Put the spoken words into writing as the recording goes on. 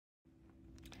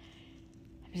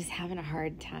I'm just having a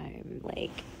hard time,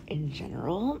 like, in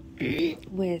general,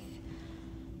 with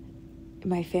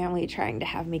my family trying to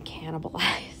have me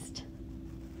cannibalized.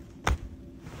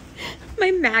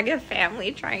 My MAGA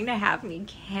family trying to have me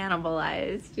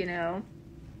cannibalized, you know?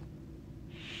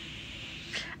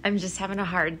 I'm just having a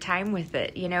hard time with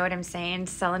it, you know what I'm saying?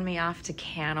 Selling me off to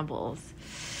cannibals.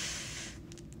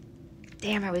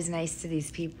 Damn, I was nice to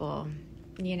these people,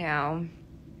 you know?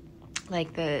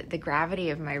 Like, the gravity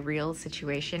of my real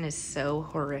situation is so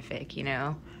horrific, you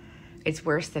know? It's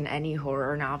worse than any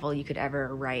horror novel you could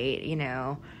ever write, you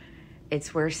know?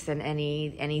 It's worse than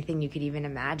anything you could even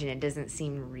imagine. It doesn't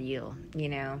seem real, you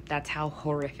know? That's how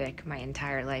horrific my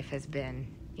entire life has been,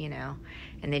 you know?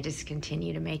 And they just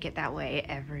continue to make it that way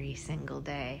every single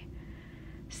day.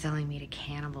 Selling me to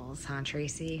cannibals, huh,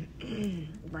 Tracy?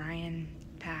 Brian,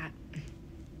 Pat.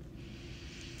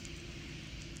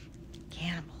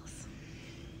 Cannibals.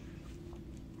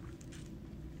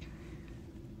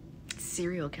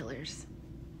 Serial killers,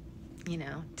 you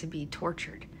know, to be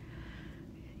tortured.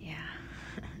 Yeah.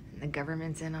 The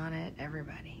government's in on it,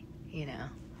 everybody, you know.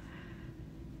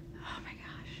 Oh my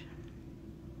gosh.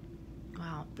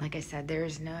 Well, like I said, there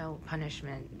is no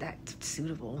punishment that's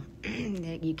suitable.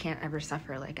 You can't ever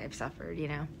suffer like I've suffered, you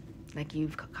know, like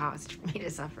you've caused me to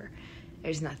suffer.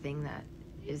 There's nothing that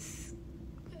is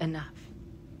enough,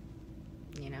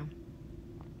 you know.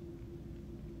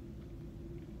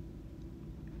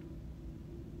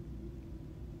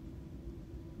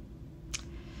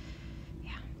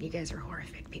 You guys are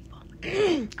horrific people.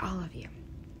 All of you.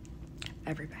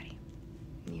 Everybody.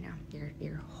 You know,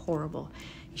 you're horrible.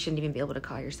 You shouldn't even be able to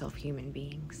call yourself human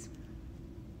beings.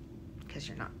 Because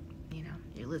you're not, you know,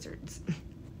 you're lizards.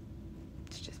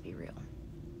 Let's just be real.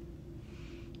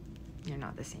 You're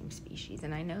not the same species,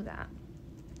 and I know that.